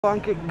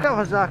Anche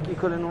Kawasaki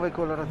con le nuove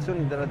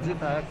colorazioni della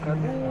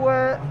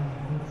ZH2,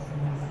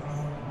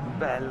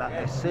 bella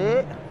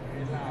SE,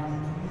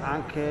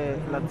 anche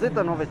la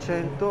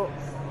Z900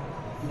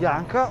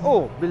 bianca,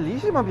 oh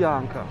bellissima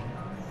bianca,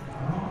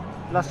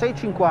 la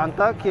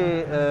 650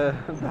 che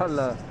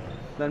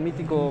dal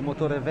mitico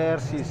motore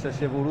Versys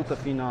si è evoluta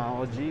fino a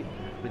oggi,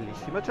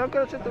 bellissima. C'è anche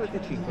la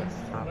 125,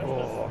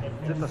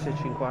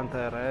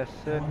 Z650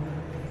 RS,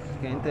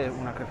 praticamente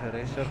una cafe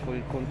racer con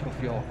il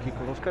controfiocchi,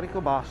 con lo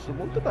scarico basso,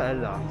 molto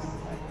bella.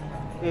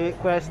 E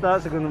questa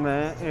secondo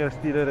me è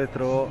stile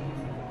retro,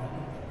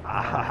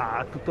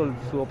 tutto il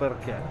suo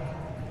perché.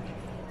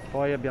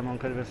 Poi abbiamo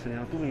anche le versioni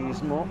a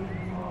turismo,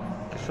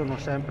 che sono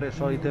sempre le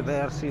solite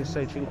Versys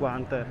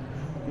 650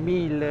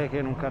 1000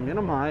 che non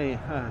cambiano mai.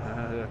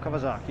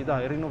 Kawasaki,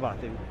 dai,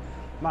 rinnovatevi.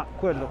 Ma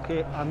quello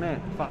che a me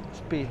fa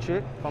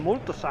specie, fa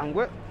molto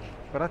sangue,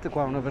 guardate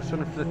qua, una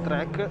versione flat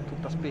track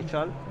tutta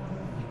special,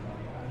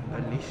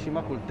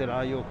 bellissima, col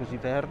telaio così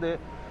verde.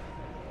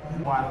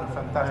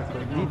 Ecco,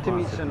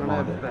 ditemi se non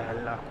è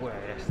bella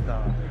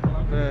questa.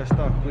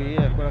 Questa qui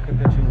è quella che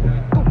piace a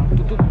noi. Tum,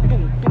 tum, tum,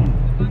 tum, tum.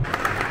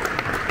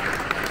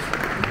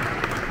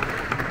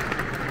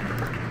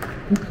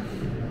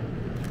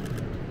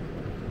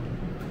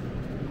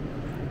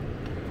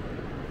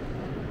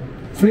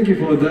 Thank you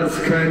for that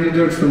kind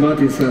introduction,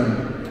 Martin-san.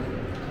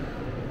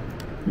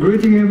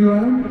 Greeting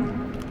everyone,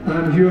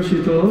 I'm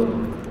HIROSHI Ito,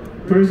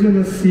 President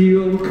and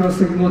CEO of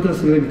Kawasaki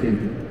Motors Limited.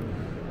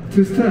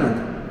 To start,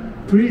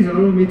 please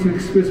allow me to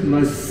express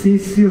my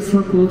sincere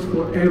support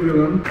for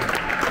everyone.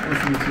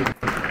 Nice to meet you.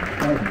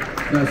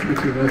 Nice to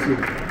meet you. Nice to meet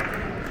you.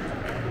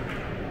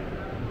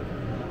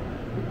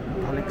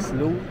 Alex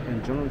Lowe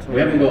and Jonathan. We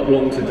haven't got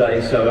long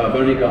today, so I've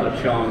only got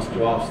a chance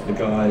to ask the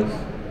guys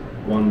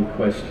one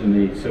question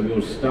each. So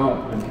we'll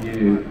start with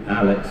you,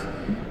 Alex.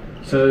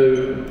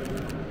 So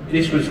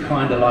this was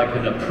kind of like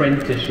an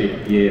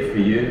apprenticeship year for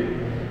you.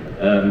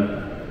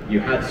 You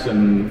had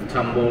some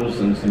tumbles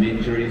and some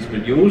injuries,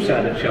 but you also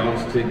had a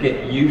chance to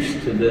get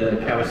used to the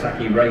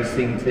Kawasaki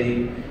racing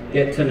team,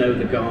 get to know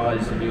the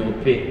guys in your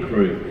pit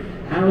crew.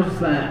 How's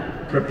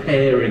that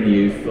preparing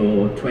you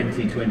for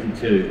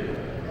 2022?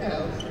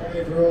 Yeah,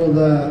 overall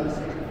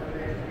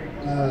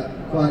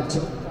quite.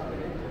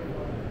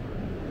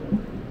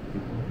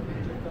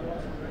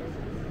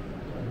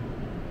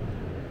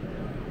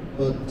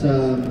 But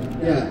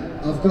yeah,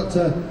 I've got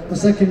my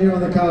second year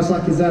on the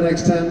Kawasaki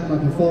ZX10. My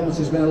performance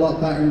has been a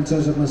lot better in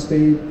terms of my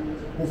speed.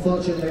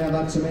 Unfortunately, I've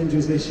had some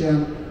injuries this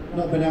year.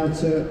 Not been able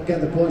to get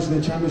the points in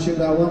the championship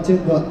that I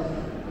wanted, but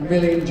I'm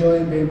really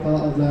enjoying being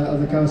part of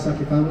the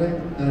Kawasaki family.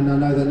 And I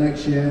know that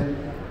next year,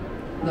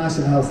 nice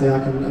and healthy, I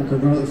can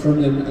run at the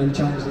front and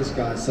challenge this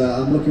guy. So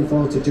I'm looking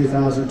forward to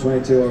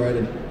 2022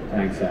 already.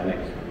 Thanks, Alex.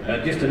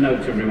 Just a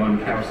note to everyone: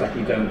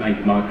 Kawasaki don't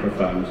make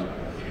microphones.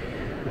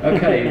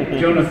 Okay,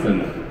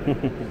 Jonathan.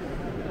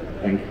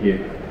 Thank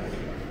you.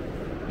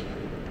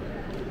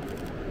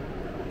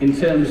 In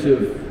terms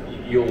of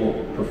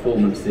your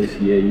performance this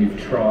year, you've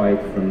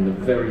tried from the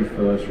very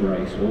first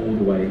race all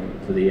the way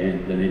to the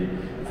end, and in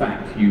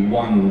fact you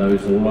won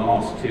those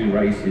last two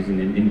races in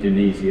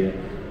Indonesia,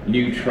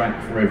 new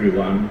track for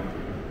everyone,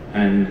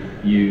 and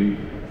you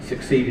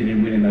succeeded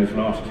in winning those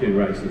last two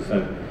races.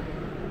 So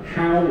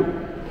how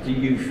do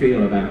you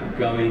feel about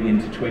going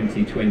into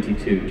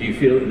 2022? Do you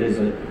feel that there's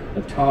a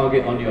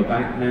target on your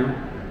back now?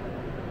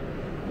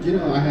 You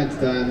know, I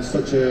had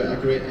such a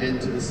great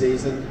end to the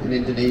season in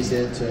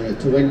Indonesia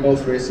to win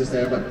both races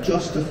there, but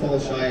just to fall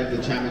shy of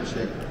the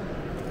championship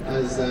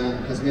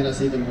has made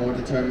us even more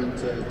determined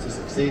to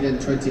succeed in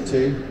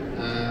 22.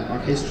 Our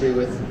history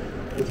with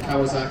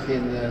Kawasaki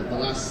in the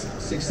last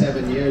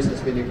 6-7 years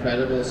has been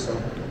incredible, so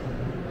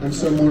I'm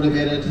so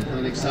motivated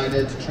and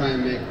excited to try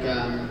and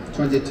make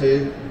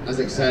 22 as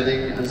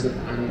exciting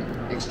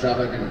and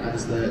extravagant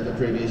as the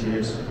previous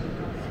years.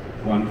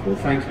 Wonderful,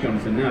 thanks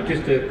Jonathan. Now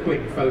just a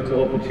quick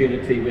photo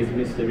opportunity with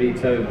Mr.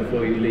 Ito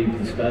before you leave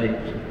the stage.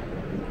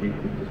 Thank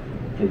you.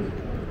 Please.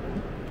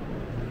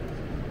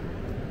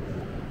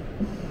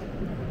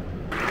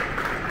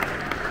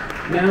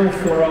 Now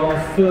for our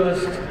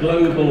first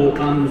global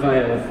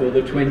unveil for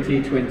the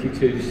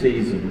 2022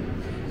 season.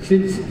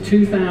 Since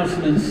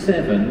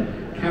 2007,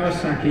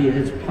 Kawasaki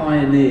has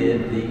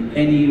pioneered the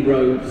Any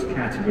Roads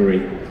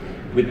category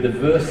with the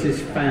Versys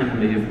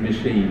family of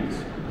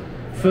machines.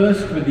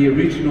 First with the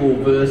original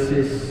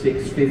Versys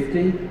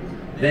 650,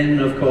 then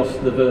of course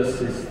the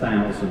Versys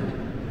 1000.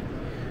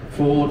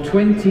 For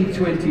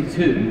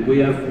 2022 we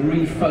have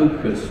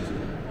refocused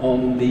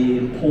on the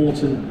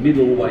important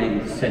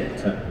middleweight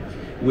sector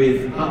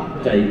with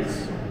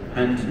updates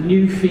and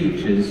new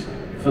features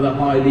for the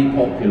highly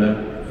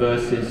popular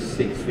Versys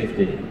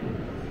 650.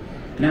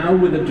 Now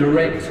with a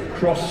direct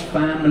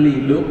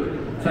cross-family look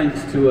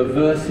thanks to a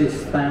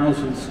Versys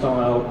 1000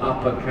 style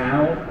upper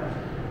cowl,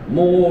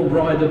 more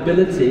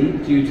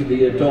rideability due to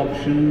the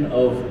adoption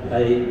of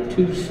a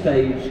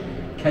two-stage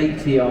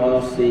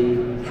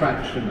KTRC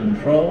traction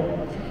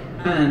control,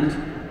 and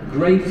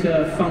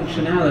greater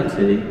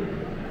functionality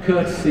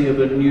courtesy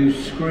of a new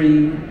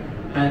screen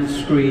and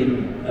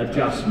screen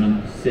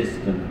adjustment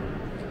system.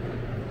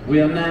 We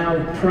are now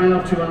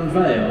proud to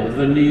unveil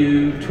the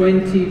new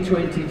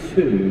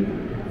 2022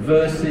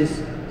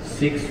 Versys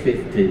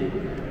 650.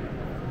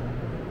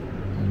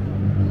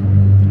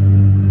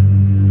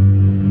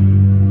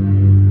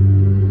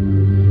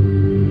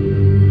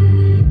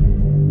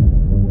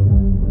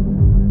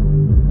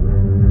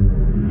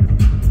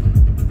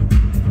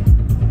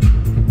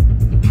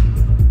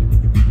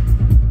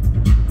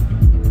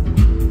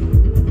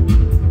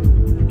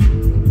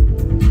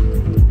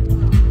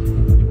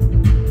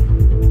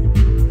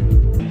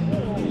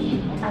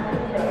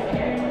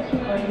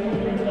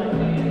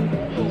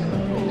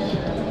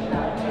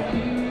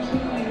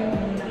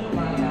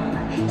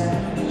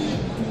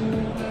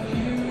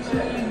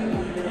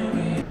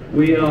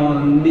 We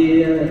are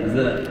near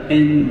the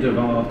end of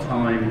our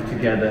time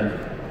together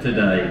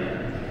today,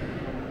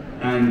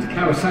 and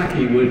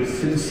Kawasaki would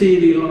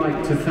sincerely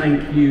like to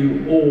thank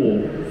you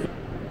all.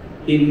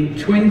 In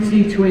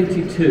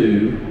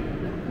 2022,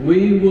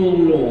 we will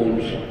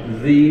launch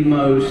the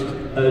most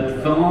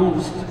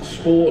advanced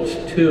sports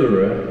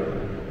tourer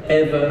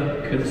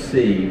ever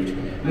conceived,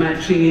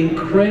 matching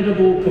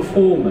incredible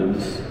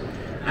performance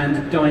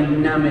and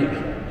dynamic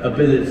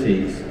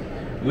abilities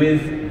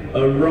with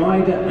a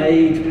rider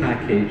aid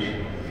package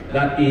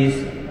that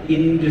is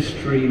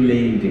industry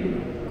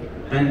leading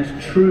and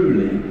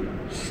truly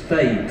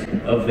state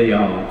of the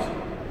art.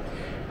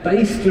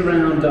 Based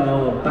around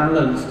our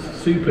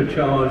balanced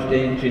supercharged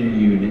engine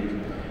unit,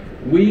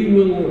 we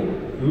will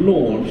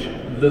launch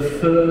the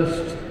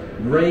first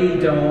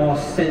radar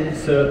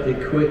sensor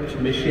equipped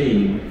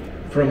machine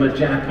from a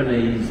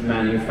Japanese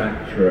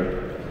manufacturer.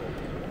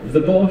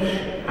 The Bosch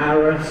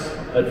Aras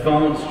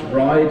Advanced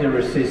Rider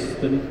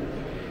Assistant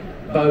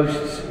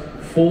boasts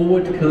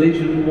forward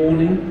collision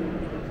warning,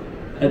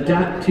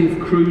 adaptive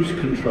cruise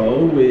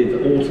control with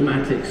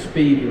automatic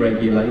speed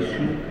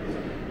regulation,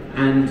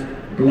 and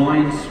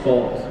blind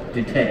spot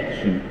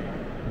detection.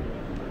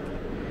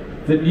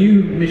 The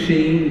new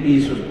machine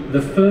is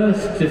the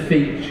first to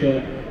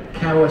feature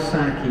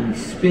Kawasaki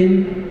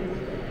Spin,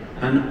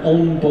 an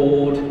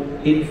onboard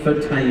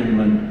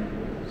infotainment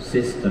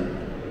system.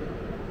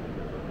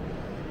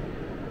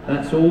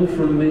 That's all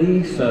from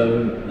me,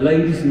 so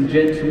ladies and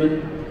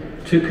gentlemen,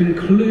 to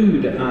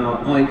conclude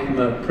our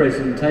EICMA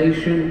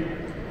presentation,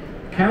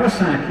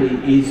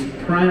 Kawasaki is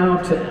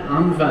proud to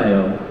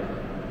unveil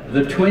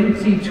the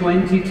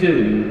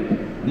 2022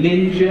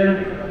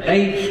 Ninja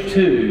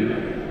H2sx.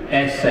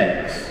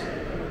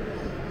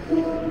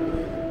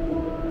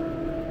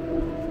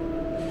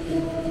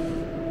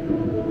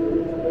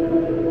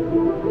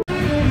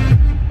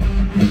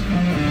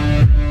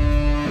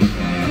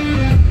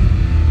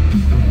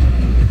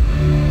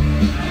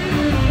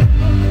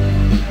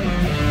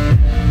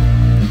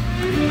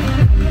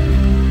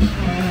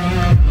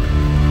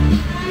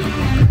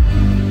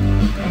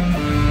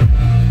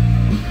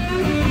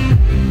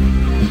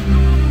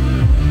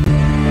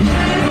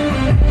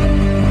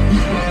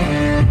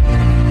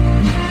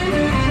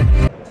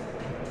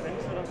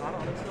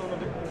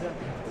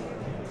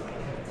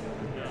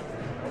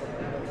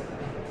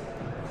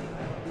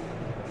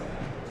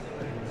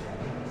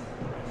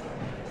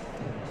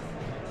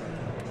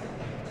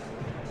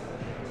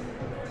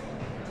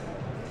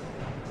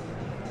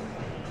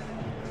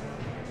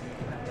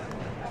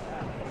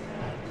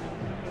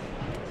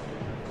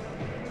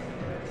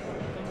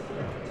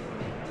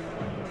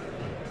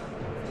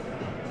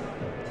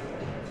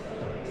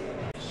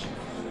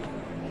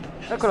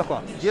 Eccola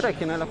qua, direi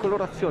che nella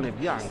colorazione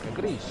bianca,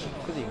 grigia,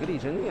 così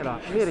grigia e nera,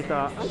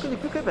 merita anche di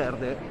più che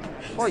verde.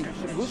 Poi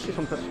i gusti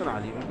sono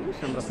personali, mi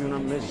sembra più una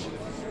Unveling.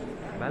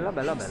 Bella,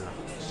 bella, bella.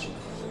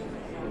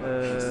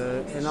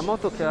 È una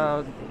moto che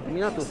ha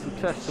dominato il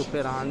successo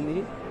per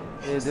anni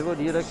e devo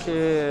dire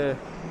che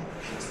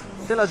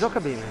se la gioca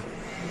bene.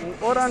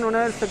 Ora non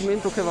è il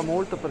segmento che va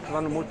molto perché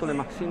vanno molto le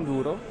maxi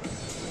enduro,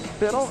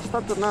 però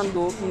sta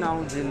tornando in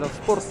auge lo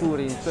sport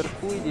touring, per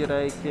cui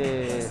direi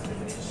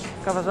che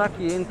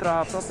Kawasaki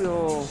entra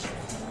proprio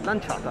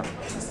lanciata.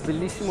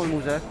 Bellissimo il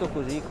musetto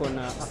così con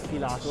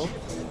affilato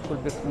col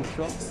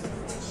beccuccio,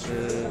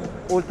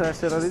 oltre ad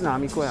essere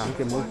aerodinamico è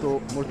anche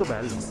molto molto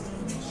bello.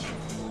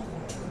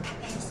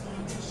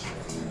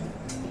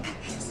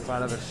 Qua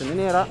la versione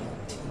nera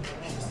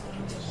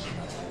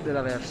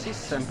della Versys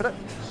sempre.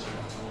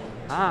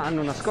 Ah,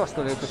 hanno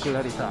nascosto le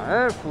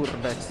peculiarità,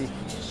 furbetti.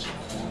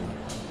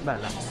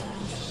 Bella.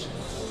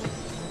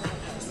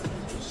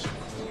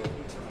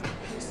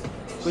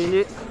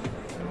 Quindi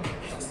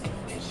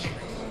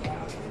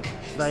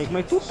da EICMA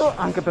è tutto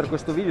anche per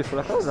questo video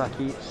sulla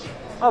Kawasaki.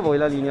 A voi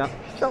la linea,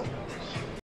 ciao!